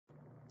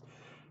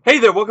Hey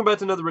there, welcome back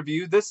to another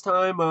review, this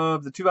time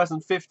of the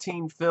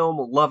 2015 film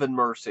Love and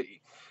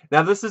Mercy.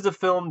 Now, this is a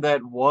film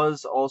that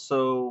was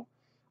also,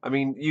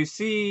 you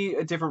see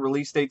different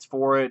release dates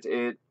for it.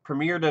 It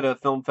premiered at a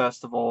film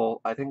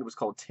festival, I think it was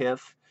called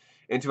TIFF,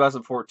 in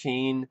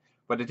 2014,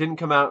 but it didn't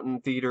come out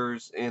in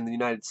theaters in the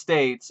United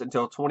States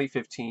until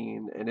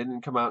 2015, and it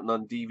didn't come out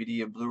on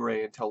DVD and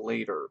Blu-ray until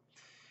later.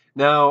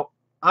 Now,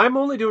 I'm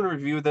only doing a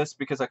review of this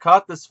because I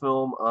caught this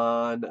film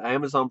on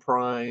Amazon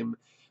Prime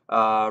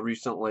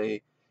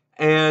recently,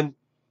 and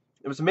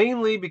it was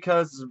mainly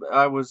because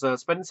I was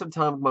spending some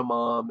time with my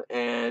mom,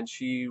 and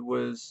she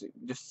was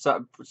just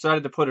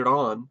decided to put it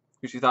on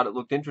because she thought it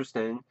looked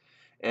interesting,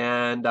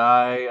 and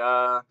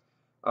I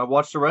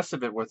watched the rest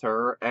of it with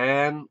her,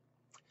 and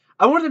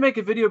I wanted to make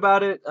a video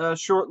about it, a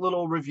short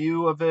little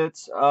review of it,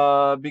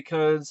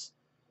 because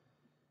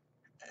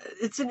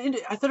I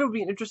thought it would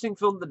be an interesting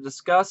film to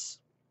discuss.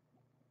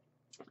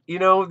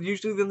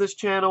 Usually in this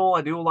channel,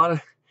 I do a lot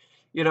of,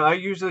 I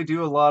usually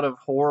do a lot of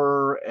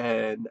horror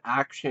and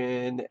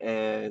action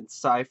and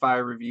sci-fi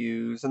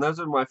reviews, and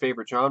those are my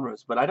favorite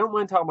genres. But I don't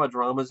mind talking about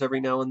dramas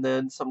every now and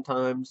then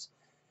sometimes.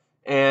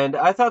 And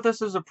I thought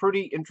this was a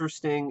pretty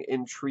interesting,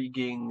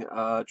 intriguing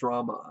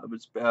drama. It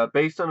was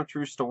based on a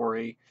true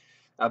story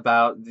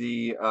about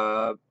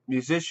the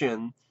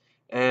musician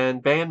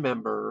and band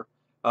member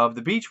of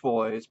the Beach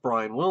Boys,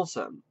 Brian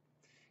Wilson,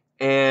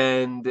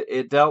 and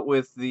it dealt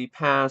with the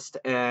past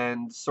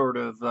and sort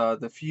of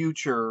the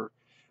future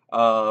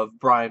of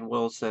Brian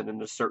Wilson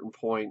in a certain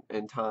point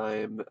in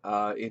time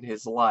in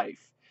his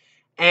life.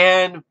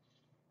 And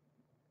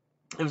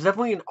it was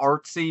definitely an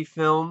artsy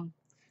film.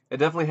 It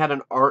definitely had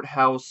an art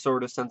house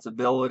sort of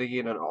sensibility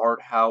and an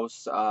art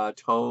house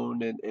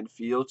tone and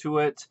feel to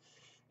it.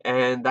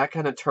 And that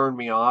kind of turned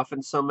me off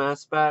in some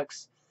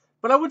aspects.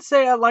 But I would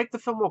say I liked the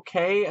film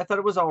okay. I thought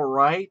it was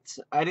alright.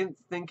 I didn't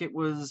think it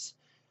was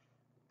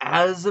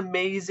as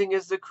amazing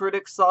as the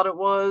critics thought it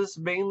was,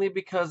 mainly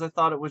because I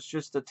thought it was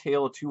just a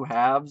tale of two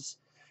halves.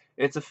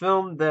 It's a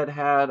film that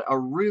had a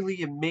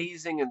really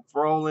amazing,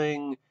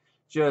 enthralling,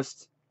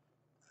 just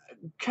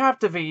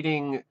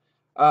captivating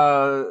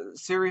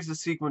series of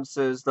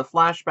sequences. The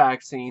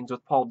flashback scenes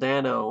with Paul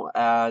Dano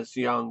as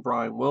young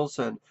Brian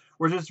Wilson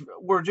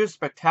were just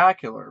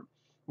spectacular.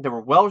 They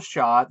were well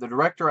shot. The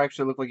director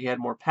actually looked like he had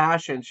more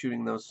passion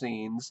shooting those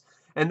scenes,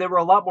 and they were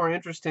a lot more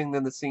interesting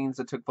than the scenes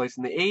that took place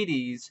in the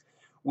 80s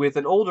with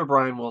an older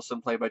Brian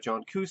Wilson played by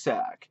John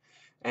Cusack.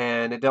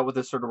 And it dealt with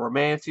this sort of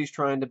romance he's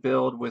trying to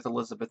build with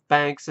Elizabeth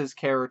Banks's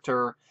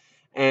character,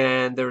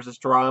 and there's this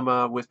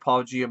drama with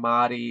Paul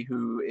Giamatti,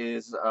 who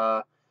is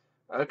a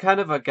kind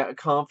of a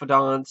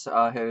confidant,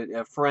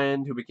 a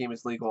friend who became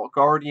his legal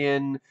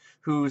guardian,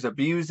 who's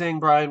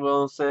abusing Brian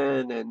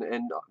Wilson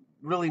and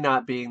really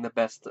not being the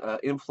best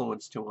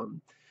influence to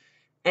him.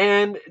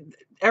 And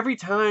every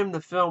time the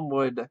film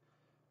would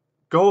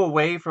go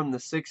away from the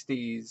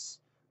 60s,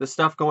 the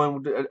stuff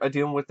going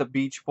dealing with the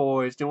Beach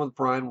Boys, dealing with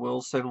Brian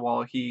Wilson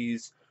while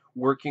he's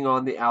working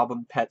on the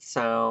album Pet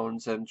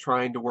Sounds and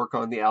trying to work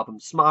on the album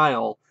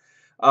Smile,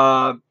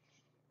 uh,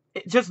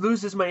 it just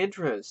loses my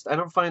interest. I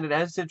don't find it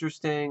as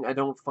interesting. I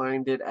don't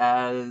find it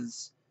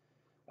as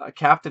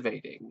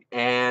captivating.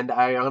 And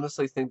I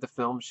honestly think the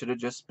film should have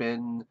just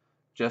been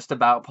just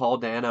about Paul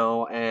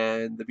Dano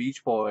and the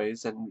Beach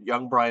Boys and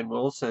young Brian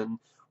Wilson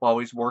while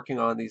he's working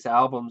on these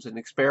albums and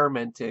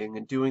experimenting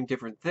and doing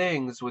different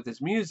things with his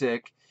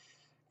music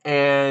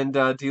and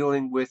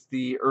dealing with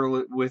the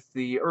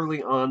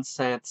early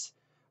onset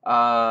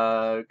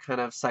kind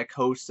of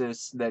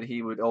psychosis that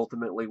he would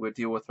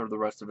deal with for the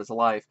rest of his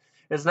life.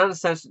 It's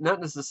not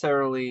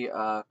necessarily.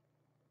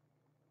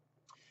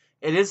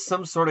 It is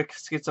some sort of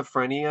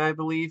schizophrenia, I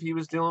believe he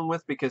was dealing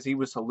with because he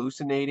was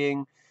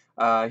hallucinating.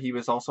 He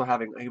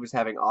was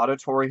having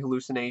auditory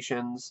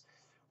hallucinations.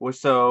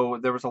 So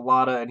there was a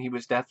lot of, and he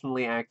was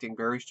definitely acting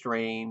very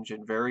strange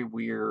and very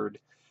weird,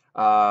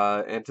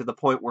 and to the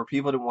point where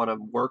people didn't want to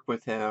work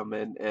with him,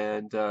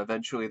 and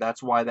eventually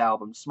that's why the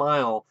album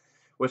Smile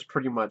was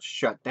pretty much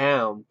shut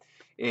down,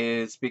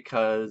 is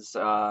because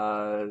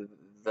the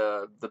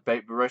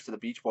rest of the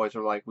Beach Boys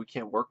are like, we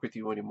can't work with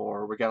you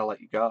anymore. We gotta let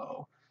you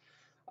go.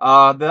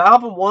 The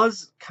album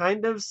was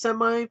kind of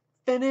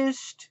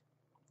semi-finished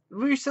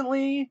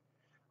recently.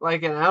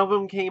 Like an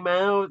album came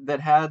out that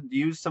had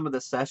used some of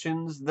the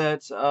sessions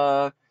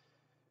that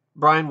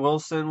Brian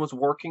Wilson was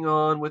working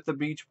on with the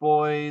Beach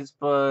Boys,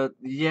 but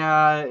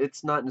yeah,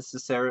 it's not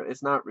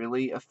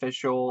really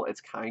official. It's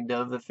kind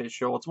of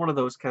official. It's one of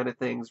those kind of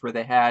things where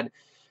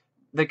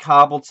they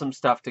cobbled some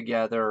stuff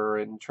together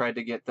and tried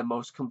to get the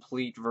most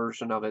complete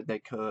version of it they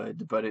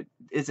could, but it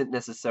isn't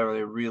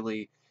necessarily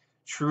really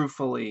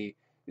truthfully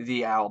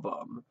the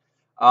album.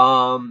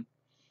 Um,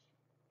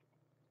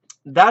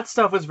 that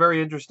stuff was very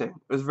interesting.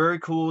 It was very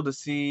cool to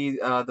see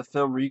the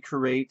film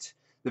recreate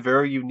the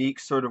very unique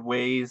sort of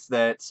ways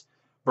that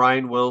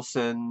Brian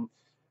Wilson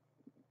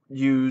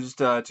used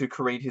to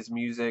create his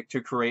music,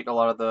 to create a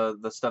lot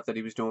of the stuff that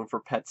he was doing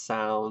for Pet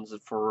Sounds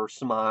and for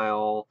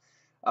Smile.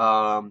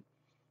 Um,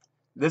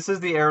 this is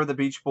the era of the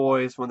Beach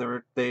Boys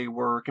when they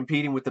were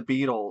competing with the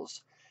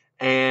Beatles,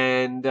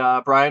 And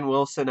Brian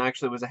Wilson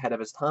actually was ahead of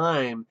his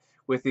time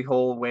with the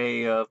whole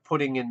way of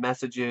putting in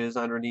messages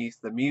underneath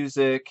the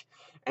music.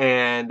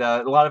 And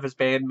a lot of his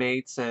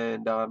bandmates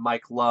and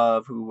Mike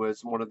Love, who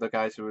was one of the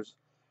guys who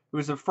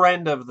was a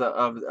friend of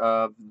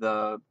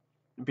the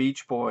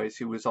Beach Boys,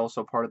 who was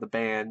also part of the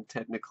band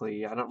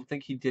technically. I don't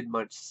think he did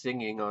much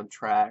singing on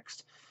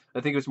tracks.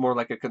 I think it was more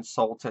like a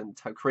consultant,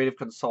 a creative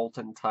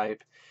consultant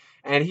type.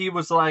 And he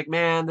was like,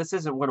 "Man, this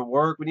isn't going to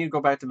work. We need to go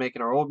back to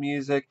making our old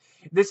music.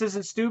 This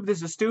isn't stupid.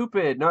 This is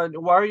stupid. No,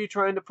 why are you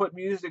trying to put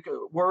music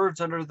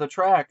words under the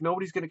track?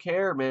 Nobody's going to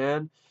care,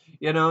 man.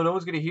 No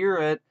one's going to hear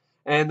it."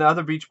 And the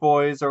other Beach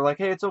Boys are like,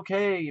 "Hey, it's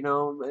okay.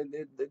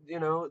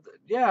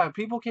 Yeah,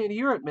 people can't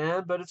hear it,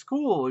 man, but it's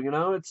cool.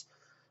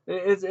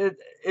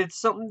 It's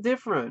something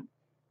different."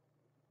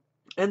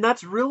 And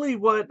that's really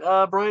what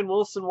Brian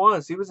Wilson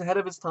was. He was ahead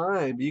of his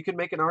time. You can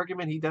make an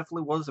argument he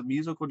definitely was a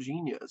musical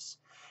genius.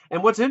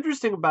 And what's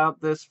interesting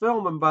about this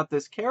film and about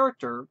this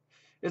character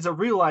is a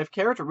real life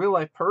character, real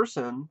life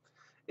person,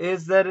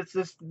 is that it's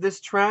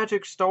this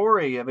tragic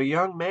story of a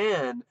young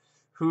man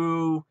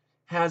who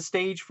has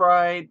stage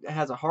fright,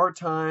 has a hard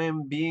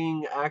time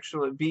being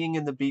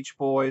in the Beach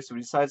Boys, so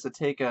he decides to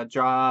take a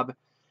job.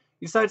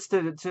 He decides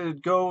to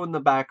go in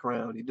the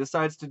background. He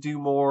decides to do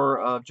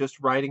more of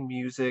just writing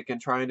music and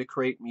trying to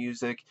create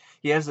music.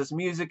 He has this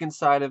music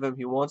inside of him.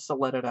 He wants to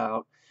let it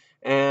out.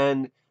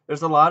 And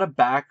there's a lot of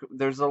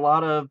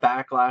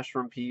backlash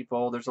from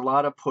people. There's a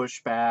lot of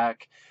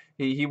pushback.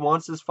 He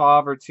wants his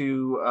father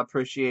to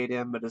appreciate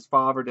him, but his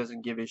father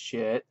doesn't give a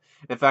shit.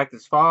 In fact,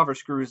 his father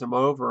screws him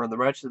over and the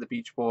rest of the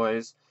Beach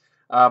Boys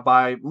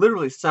by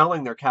literally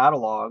selling their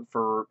catalog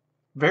for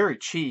very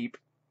cheap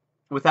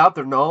without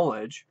their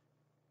knowledge,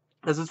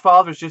 as his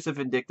father's just a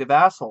vindictive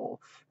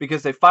asshole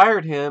because they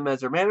fired him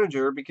as their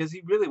manager because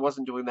he really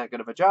wasn't doing that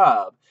good of a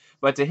job.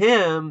 But to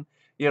him,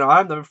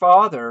 I'm the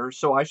father,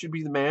 so I should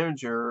be the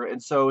manager.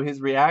 And so his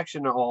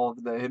reaction to all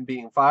of him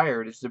being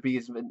fired is to be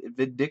as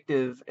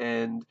vindictive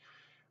and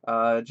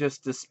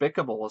just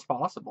despicable as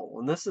possible.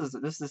 And this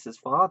is his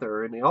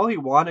father, and all he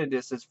wanted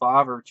is his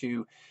father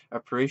to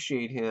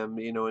appreciate him,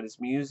 in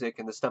his music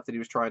and the stuff that he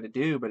was trying to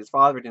do. But his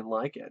father didn't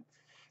like it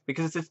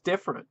because it's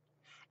different.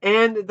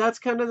 And that's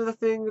kind of the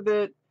thing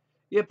that,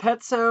 yeah,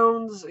 Pet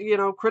Sounds,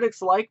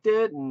 critics liked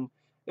it, and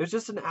it was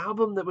just an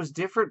album that was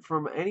different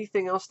from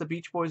anything else the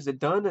Beach Boys had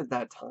done at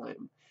that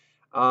time.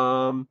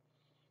 Um,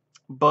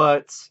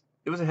 but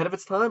it was ahead of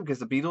its time because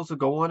the Beatles would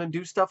go on and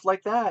do stuff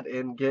like that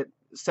and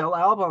sell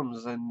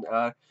albums and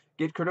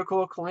get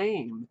critical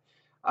acclaim.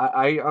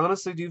 I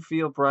honestly do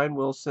feel Brian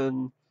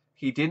Wilson,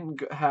 he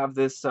didn't have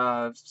this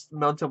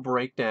mental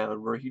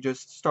breakdown where he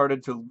just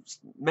started to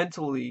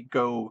mentally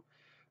go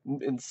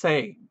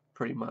insane,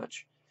 pretty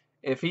much.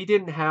 If he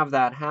didn't have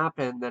that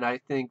happen, then I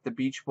think the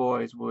Beach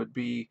Boys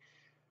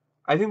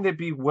I think they'd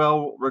be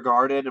well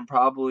regarded and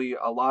probably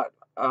a lot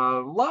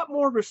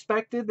more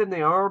respected than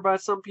they are by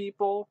some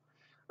people.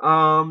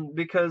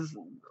 Because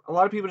a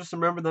lot of people just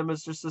remember them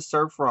as just a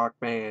surf rock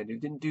band who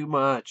didn't do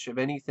much of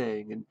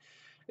anything, and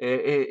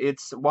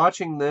it's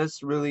watching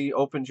this really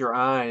opens your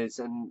eyes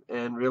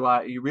and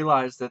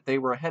realize that they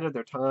were ahead of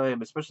their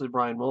time, especially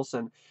Brian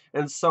Wilson,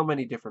 in so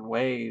many different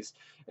ways,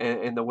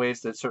 and the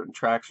ways that certain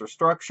tracks were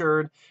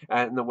structured,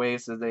 and the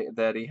ways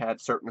that he had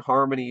certain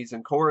harmonies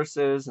and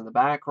choruses in the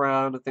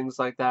background and things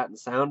like that, and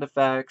sound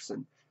effects.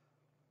 And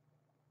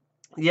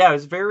yeah, it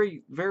was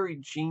very, very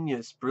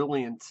genius,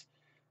 brilliant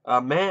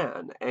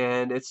man.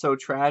 And it's so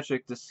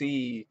tragic to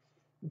see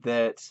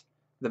that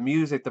the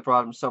music that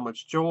brought him so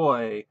much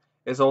joy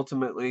is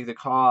ultimately the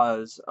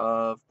cause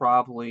of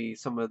probably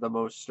some of the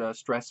most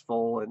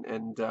stressful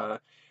and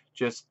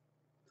just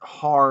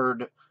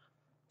hard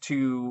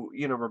to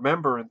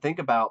remember and think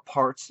about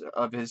parts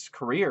of his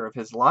career, of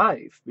his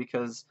life,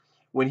 because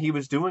when he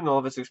was doing all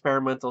of his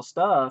experimental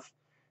stuff,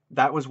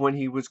 that was when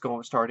he was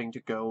starting to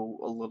go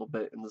a little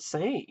bit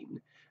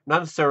insane. Not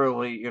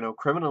necessarily,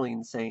 criminally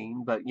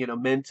insane, but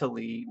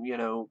mentally,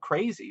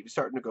 crazy. He was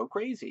starting to go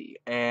crazy.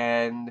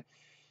 And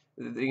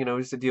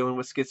he's dealing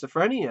with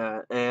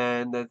schizophrenia.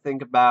 And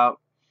think about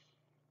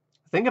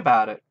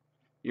it.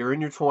 You're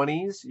in your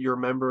 20s. You're a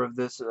member of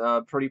this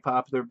pretty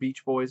popular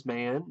Beach Boys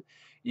band.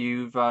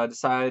 You've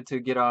decided to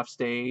get off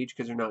stage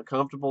because you're not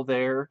comfortable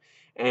there,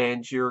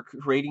 and you're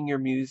creating your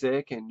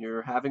music and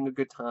you're having a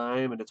good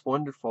time, and it's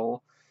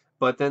wonderful.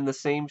 But then the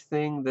same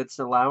thing that's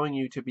allowing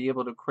you to be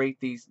able to create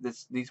these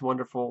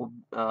wonderful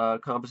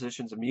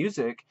compositions of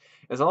music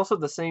is also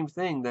the same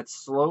thing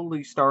that's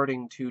slowly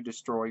starting to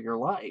destroy your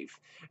life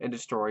and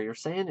destroy your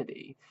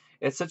sanity.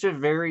 It's such a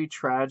very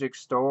tragic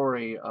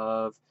story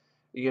of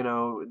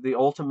the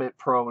ultimate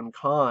pro and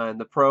con.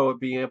 The pro of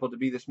being able to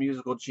be this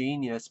musical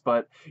genius,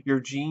 but your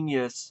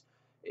genius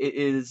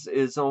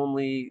is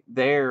only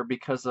there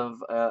because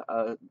of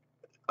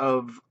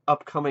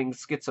upcoming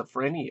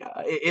schizophrenia.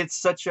 It's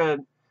such a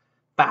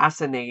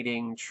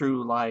fascinating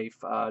true life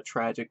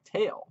tragic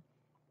tale,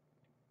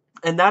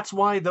 and that's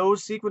why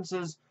those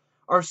sequences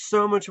are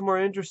so much more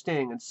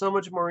interesting and so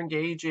much more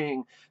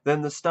engaging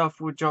than the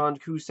stuff with John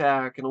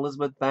Cusack and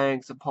Elizabeth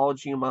Banks and Paul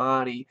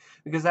Giamatti,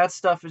 because that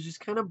stuff is just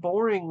kind of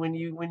boring when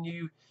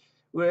you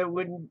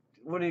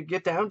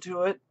get down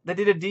to it. They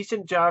did a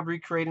decent job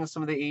recreating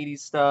some of the 80s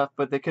stuff,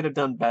 but they could have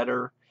done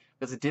better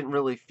because it didn't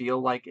really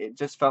feel like it.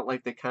 Just felt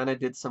like they kind of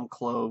did some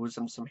clothes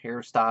and some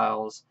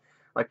hairstyles,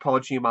 like Paul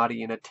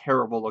Giamatti in a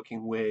terrible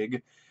looking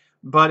wig,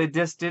 but it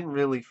just didn't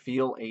really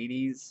feel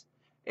 80s.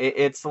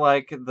 It's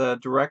like the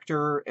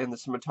director and the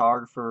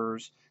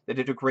cinematographers, they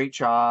did a great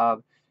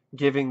job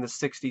giving the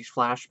 60s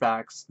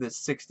flashbacks this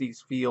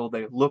 60s feel.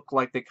 They look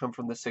like they come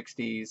from the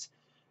 60s.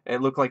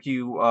 It looked like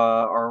you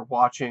are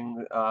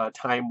watching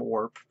Time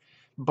Warp,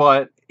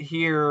 but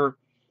here,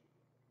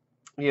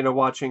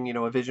 watching,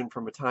 a vision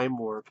from a time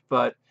warp.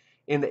 But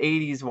in the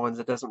 80s ones,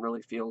 it doesn't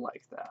really feel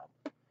like that.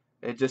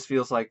 It just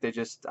feels like they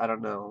just, I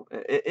don't know.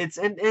 It's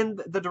and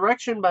the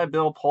direction by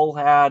Bill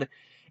Polhad,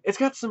 it's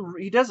got some.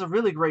 He does a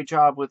really great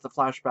job with the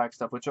flashback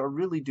stuff, which I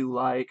really do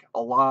like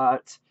a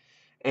lot.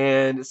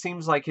 And it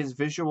seems like his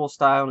visual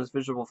style and his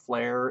visual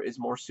flair is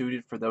more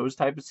suited for those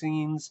type of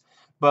scenes.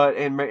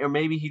 Or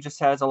maybe he just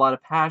has a lot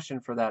of passion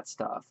for that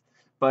stuff.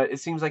 But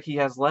it seems like he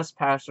has less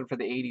passion for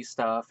the 80s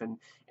stuff, and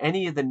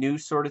any of the new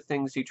sort of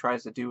things he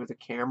tries to do with the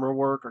camera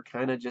work are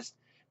kind of just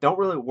don't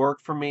really work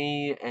for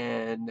me,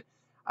 and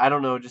I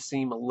don't know, just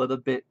seem a little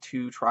bit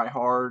too try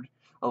hard,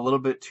 a little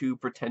bit too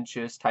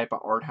pretentious type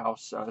of art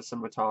house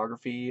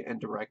cinematography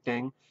and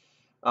directing.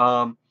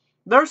 Um,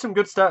 there's some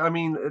good stuff. I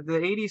mean, the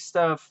 80s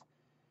stuff,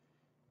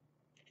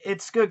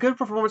 it's good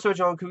performance by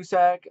John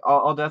Cusack.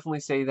 I'll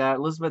definitely say that.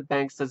 Elizabeth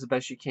Banks does the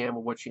best she can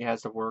with what she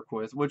has to work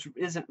with, which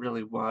isn't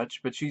really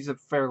much, but she's a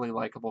fairly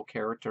likable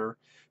character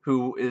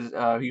who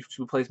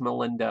plays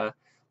Melinda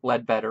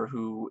Ledbetter,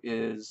 who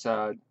is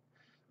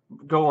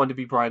go on to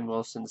be Brian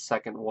Wilson's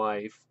second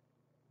wife.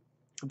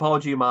 Paul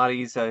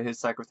Giamatti's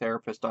his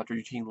psychotherapist, Dr.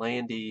 Eugene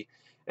Landy,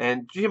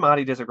 and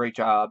Giamatti does a great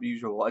job, as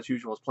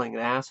usual, as playing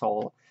an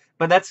asshole.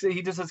 But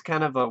he just is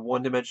kind of a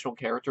one-dimensional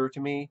character to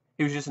me.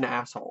 He was just an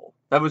asshole.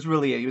 That was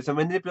really it. He was a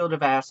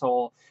manipulative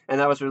asshole, and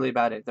that was really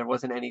about it. There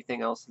wasn't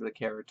anything else to the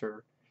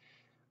character.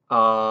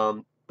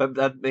 But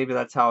maybe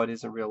that's how it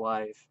is in real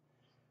life.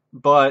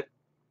 But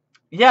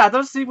yeah,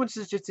 those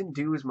sequences just didn't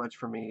do as much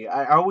for me.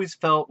 I always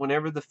felt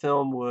whenever the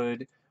film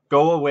would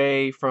go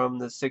away from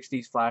the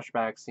 60s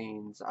flashback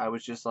scenes, I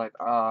was just like,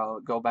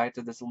 oh, go back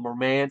to this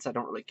romance I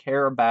don't really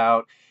care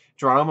about,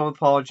 drama with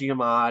Paul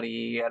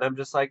Giamatti, and I'm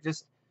just like,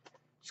 just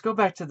go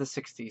back to the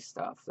 60s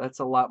stuff. That's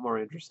a lot more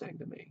interesting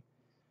to me.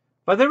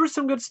 But there was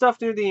some good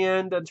stuff near the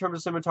end in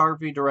terms of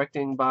cinematography,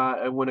 directing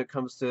when it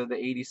comes to the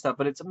 80s stuff,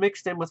 but it's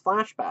mixed in with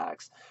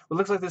flashbacks. It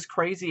looks like this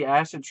crazy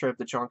acid trip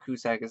that John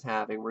Cusack is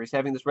having, where he's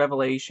having this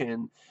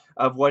revelation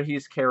of what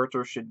his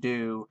character should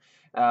do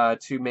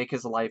to make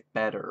his life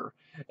better,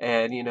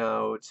 and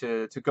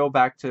to go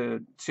back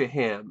to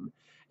him.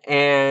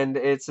 And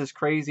it's this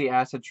crazy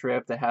acid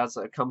trip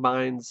that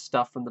combines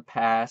stuff from the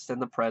past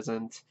and the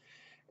present,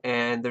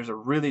 and there's a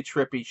really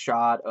trippy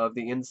shot of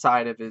the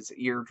inside of his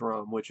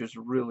eardrum, which is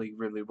really,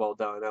 really well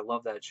done. I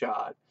love that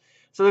shot.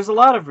 So there's a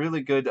lot of really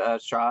good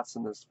shots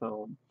in this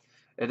film.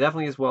 It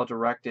definitely is well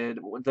directed.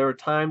 There are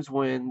times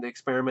when the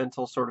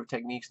experimental sort of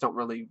techniques don't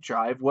really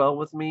jive well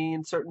with me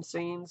in certain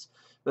scenes,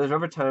 but there's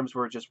other times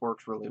where it just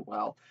works really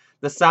well.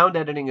 The sound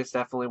editing is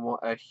definitely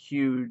a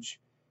huge,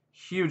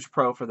 huge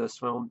pro for this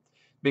film,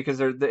 because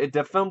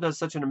the film does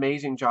such an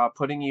amazing job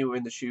putting you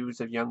in the shoes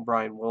of young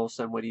Brian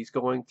Wilson when he's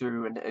going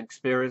through and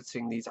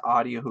experiencing these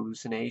audio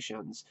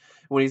hallucinations.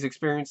 When he's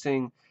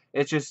experiencing,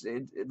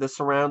 the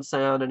surround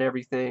sound and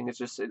everything,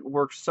 it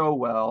works so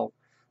well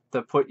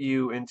to put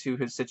you into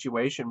his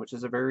situation, which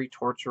is a very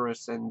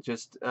torturous and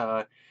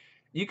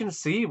you can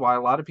see why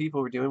a lot of people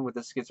who are dealing with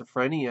the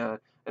schizophrenia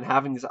and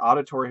having these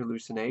auditory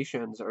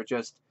hallucinations are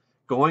just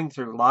going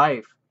through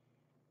life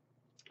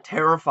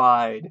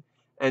terrified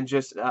and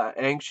just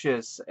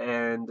anxious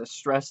and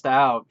stressed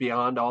out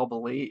beyond all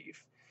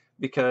belief,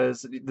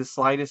 because the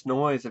slightest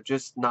noise of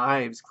just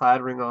knives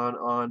clattering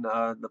on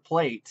the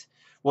plate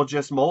will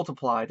just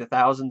multiply to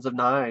thousands of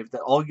knives,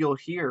 that all you'll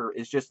hear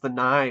is just the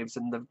knives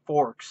and the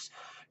forks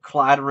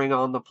clattering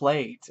on the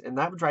plate, and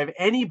that would drive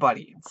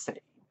anybody insane.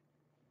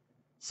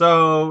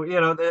 So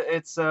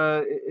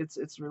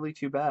it's really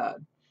too bad,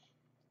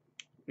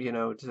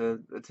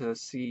 to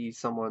see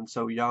someone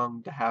so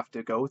young to have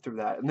to go through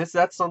that. And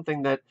that's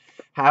something that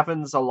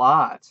happens a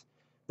lot.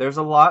 There's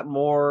a lot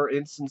more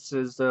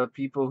instances of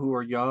people who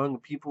are young,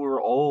 people who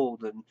are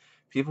old, and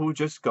people who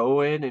just go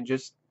in and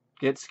just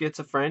get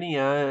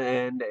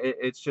schizophrenia, and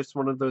it's just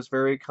one of those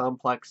very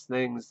complex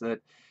things that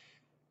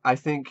I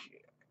think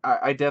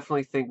I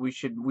definitely think we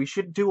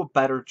should do a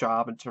better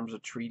job in terms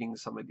of treating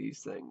some of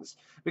these things,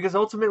 because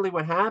ultimately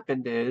what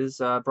happened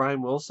is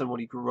Brian Wilson, when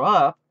he grew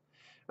up,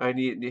 and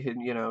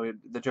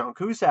the John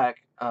Cusack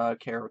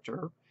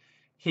character,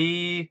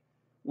 he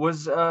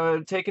was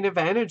taken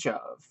advantage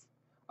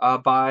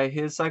of by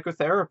his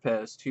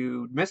psychotherapist,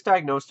 who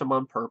misdiagnosed him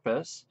on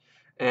purpose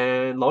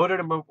and loaded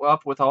him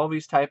up with all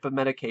these type of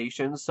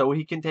medications so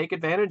he can take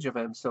advantage of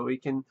him, so he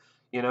can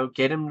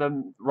Get him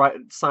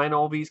to sign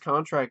all these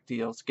contract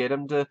deals. Get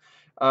him to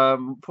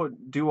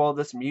do all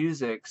this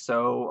music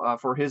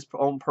for his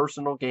own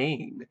personal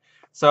gain.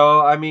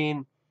 So I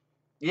mean,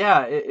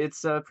 yeah,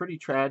 it's pretty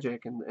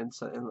tragic in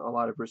a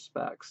lot of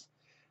respects.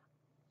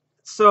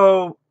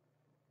 So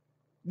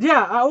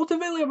yeah,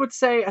 ultimately I would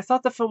say I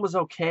thought the film was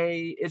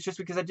okay. It's just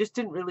because I just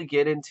didn't really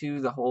get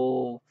into the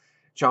whole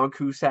John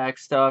Cusack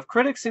stuff.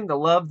 Critics seem to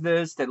love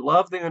this. They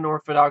love the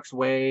unorthodox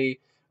way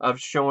of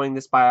showing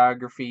this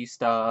biography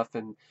stuff,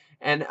 and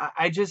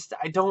I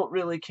don't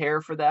really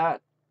care for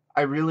that.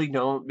 I really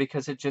don't,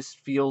 because it just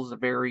feels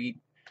very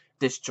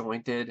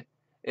disjointed.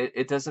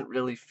 It doesn't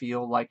really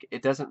feel like,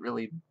 it doesn't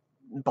really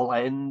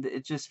blend.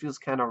 It just feels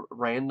kind of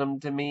random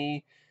to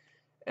me.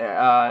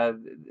 uh,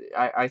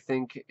 I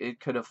think it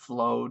could have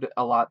flowed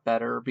a lot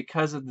better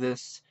because of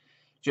this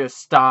just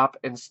stop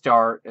and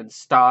start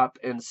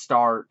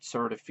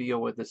sort of feel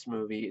with this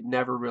movie. It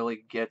never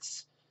really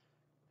gets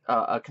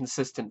a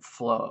consistent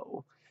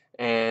flow,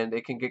 and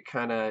it can get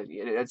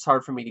it's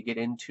hard for me to get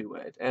into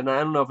it. And I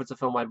don't know if it's a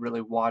film I'd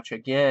really watch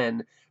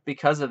again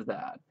because of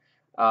that.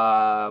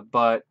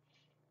 But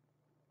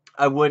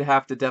I would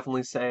have to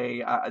definitely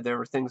say there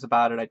were things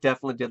about it I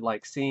definitely did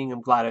like seeing.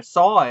 I'm glad I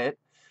saw it.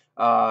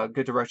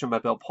 Good direction by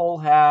Bill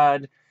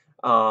Polhad.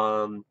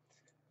 Um,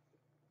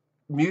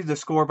 the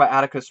score by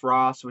Atticus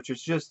Ross, which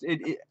is just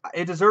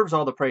it deserves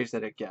all the praise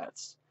that it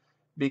gets,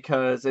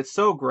 because it's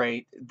so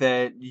great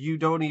that you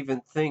don't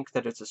even think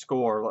that it's a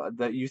score,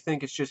 that you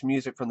think it's just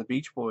music from the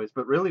Beach Boys.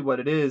 But really,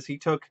 what it is, he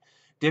took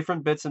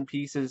different bits and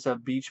pieces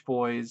of Beach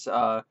Boys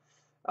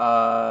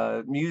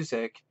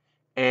music,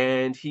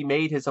 and he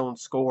made his own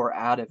score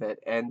out of it,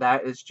 and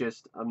that is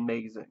just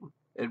amazing.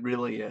 It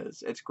really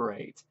is. It's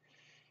great.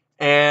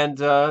 And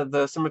the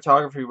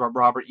cinematography by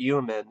Robert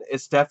Ewerman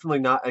is definitely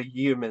not a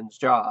Ewerman's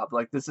job.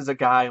 Like, this is a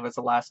guy who has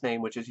a last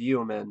name which is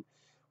Ewerman,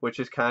 which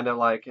is kind of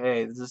like,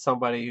 hey, this is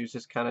somebody who's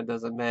just kind of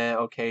does a meh,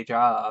 okay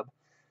job.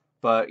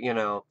 But,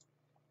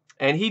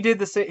 and he did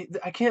the same.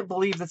 I can't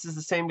believe this is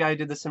the same guy who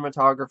did the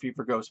cinematography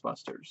for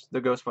Ghostbusters, the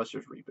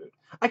Ghostbusters reboot.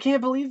 I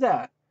can't believe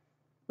that.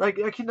 Like,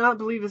 I cannot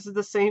believe this is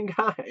the same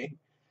guy.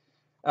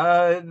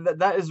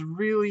 That is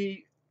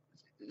really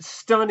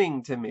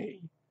stunning to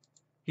me.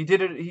 He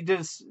did it. He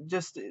did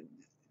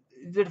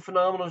a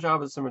phenomenal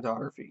job of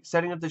cinematography,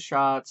 setting up the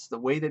shots, the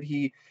way that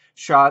he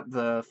shot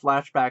the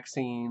flashback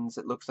scenes.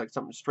 It looks like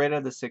something straight out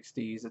of the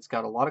 '60s. It's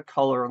got a lot of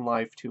color and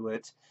life to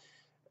it,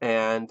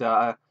 and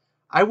I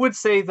would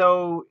say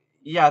though,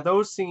 yeah,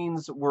 those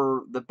scenes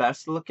were the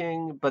best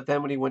looking. But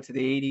then when he went to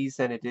the '80s,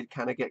 then it did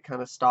kind of get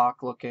kind of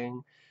stock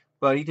looking.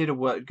 But he did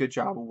a good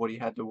job of what he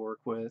had to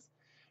work with.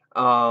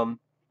 Um,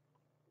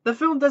 the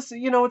film does,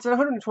 it's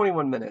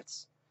 121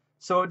 minutes.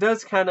 So it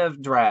does kind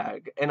of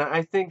drag. And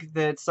I think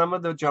that some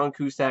of the John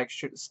Cusack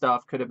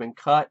stuff could have been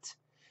cut,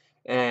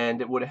 and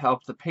it would have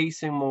helped the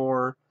pacing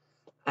more.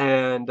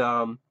 And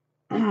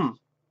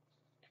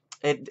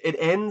it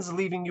ends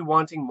leaving you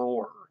wanting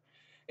more.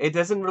 It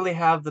doesn't really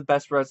have the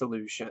best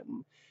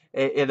resolution.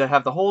 It'll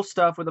have the whole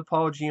stuff with the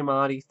Paul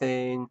Giamatti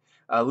thing.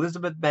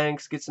 Elizabeth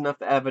Banks gets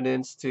enough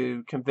evidence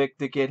to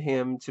get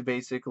him to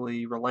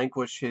basically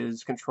relinquish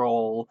his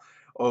control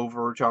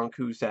over John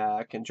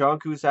Cusack. And John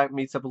Cusack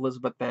meets up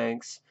Elizabeth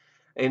Banks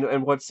in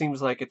what seems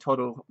like a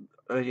total,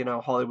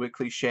 Hollywood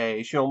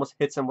cliche. She almost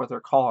hits him with her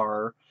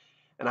car,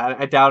 and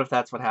I doubt if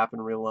that's what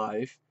happened in real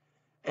life.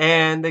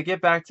 And they get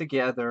back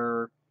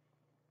together,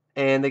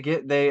 and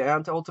they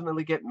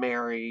ultimately get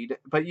married,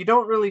 but you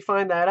don't really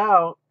find that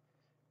out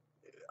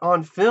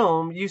on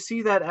film. You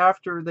see that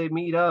after they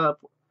meet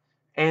up,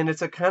 and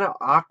it's a kind of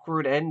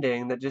awkward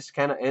ending that just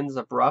kind of ends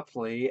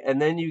abruptly,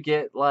 and then you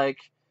get like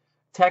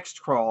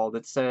text crawl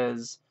that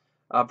says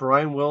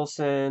Brian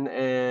Wilson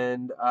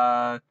and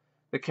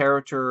the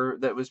character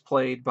that was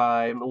played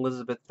by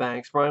Elizabeth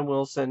Banks, Brian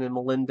Wilson and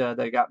Melinda,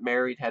 they got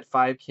married, had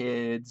 5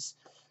 kids.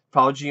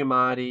 Paul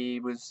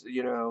Giamatti was,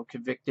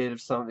 convicted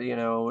of something,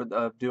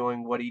 of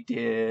doing what he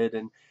did,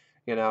 and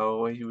he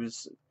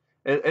was.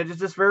 It was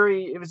just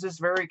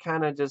very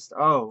kind of just,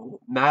 oh,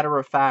 matter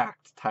of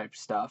fact type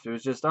stuff. It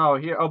was just, oh,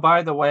 here, oh,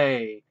 by the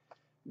way,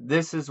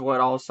 this is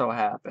what also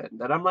happened.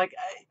 And I'm like,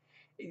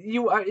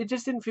 it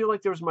just didn't feel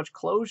like there was much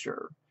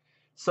closure.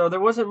 So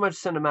there wasn't much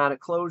cinematic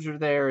closure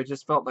there. It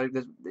just felt like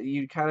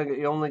you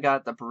only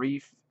got the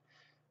brief,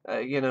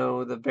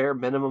 the bare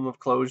minimum of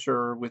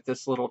closure with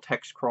this little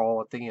text crawl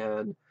at the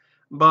end.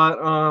 But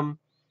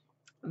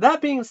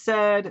that being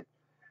said,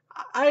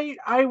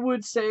 I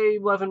would say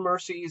Love and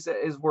Mercy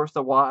is worth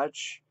a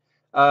watch.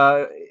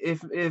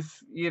 If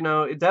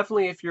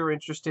definitely, if you're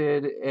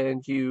interested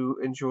and you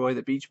enjoy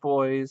the Beach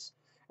Boys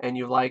and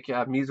you like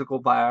musical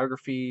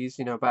biographies,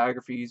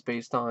 biographies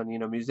based on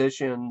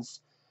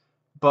musicians.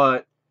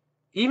 But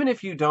even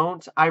if you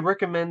don't, I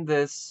recommend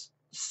this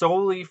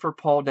solely for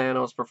Paul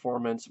Dano's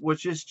performance,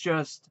 which is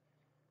just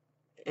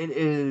it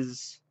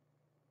is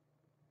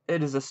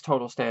it is a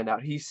total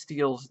standout. He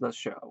steals the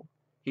show.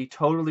 He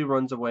totally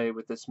runs away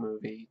with this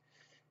movie,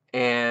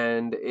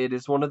 and it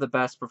is one of the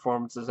best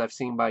performances I've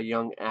seen by a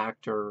young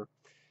actor.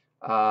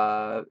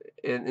 uh,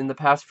 in the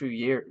past few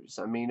years.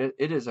 I mean,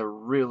 it is a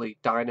really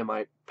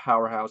dynamite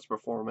powerhouse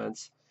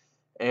performance,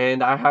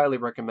 and I highly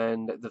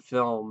recommend the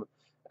film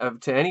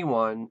to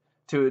anyone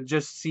to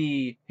just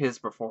see his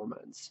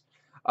performance.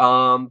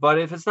 But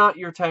if it's not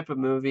your type of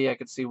movie, I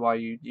could see why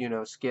you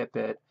skip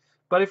it.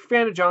 But if you're a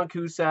fan of John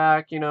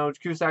Cusack,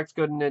 Cusack's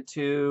good in it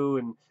too,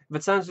 and if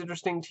it sounds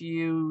interesting to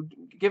you,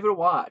 give it a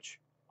watch.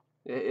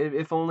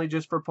 If only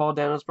just for Paul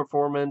Dano's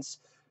performance,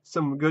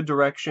 some good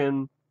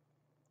direction,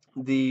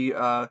 the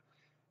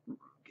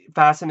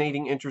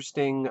fascinating,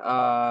 interesting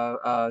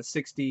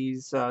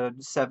 60s,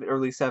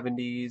 early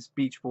 70s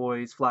Beach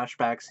Boys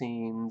flashback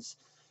scenes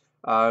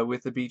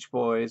with the Beach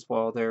Boys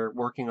while they're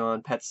working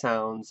on Pet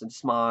Sounds and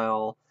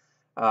Smile,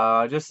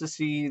 just to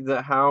see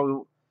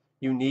how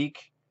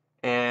unique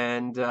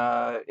and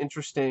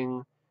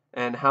interesting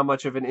and how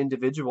much of an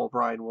individual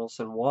Brian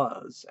Wilson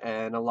was,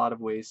 and a lot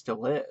of ways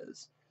still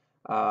is.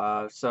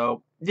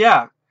 So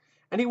yeah.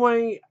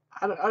 Anyway,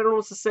 I don't know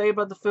what to say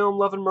about the film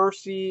Love and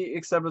Mercy,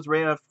 except it's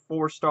rated out of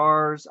 4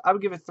 stars. I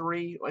would give it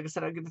 3. Like I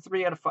said, I'd give it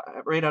 3 out of 5.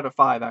 Rate out of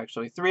 5,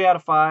 actually. 3 out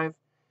of 5.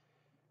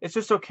 It's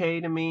just okay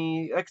to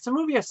me. Like, it's a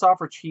movie I saw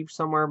for cheap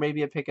somewhere.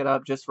 Maybe I'd pick it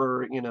up just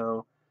for.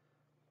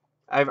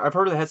 I've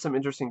heard it has some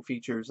interesting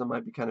features I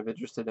might be kind of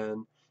interested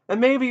in. And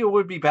maybe it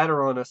would be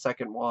better on a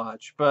second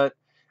watch. But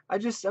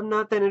I'm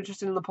not that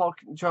interested in the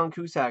John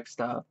Cusack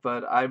stuff.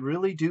 But I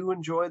really do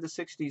enjoy the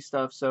 60s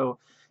stuff. So,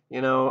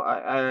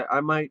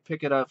 I might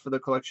pick it up for the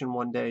collection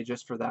one day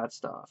just for that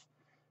stuff.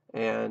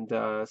 And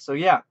so,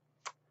 yeah.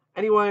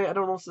 Anyway, I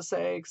don't know what to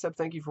say except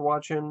thank you for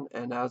watching.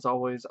 And as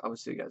always, I will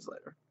see you guys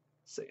later.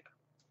 See ya.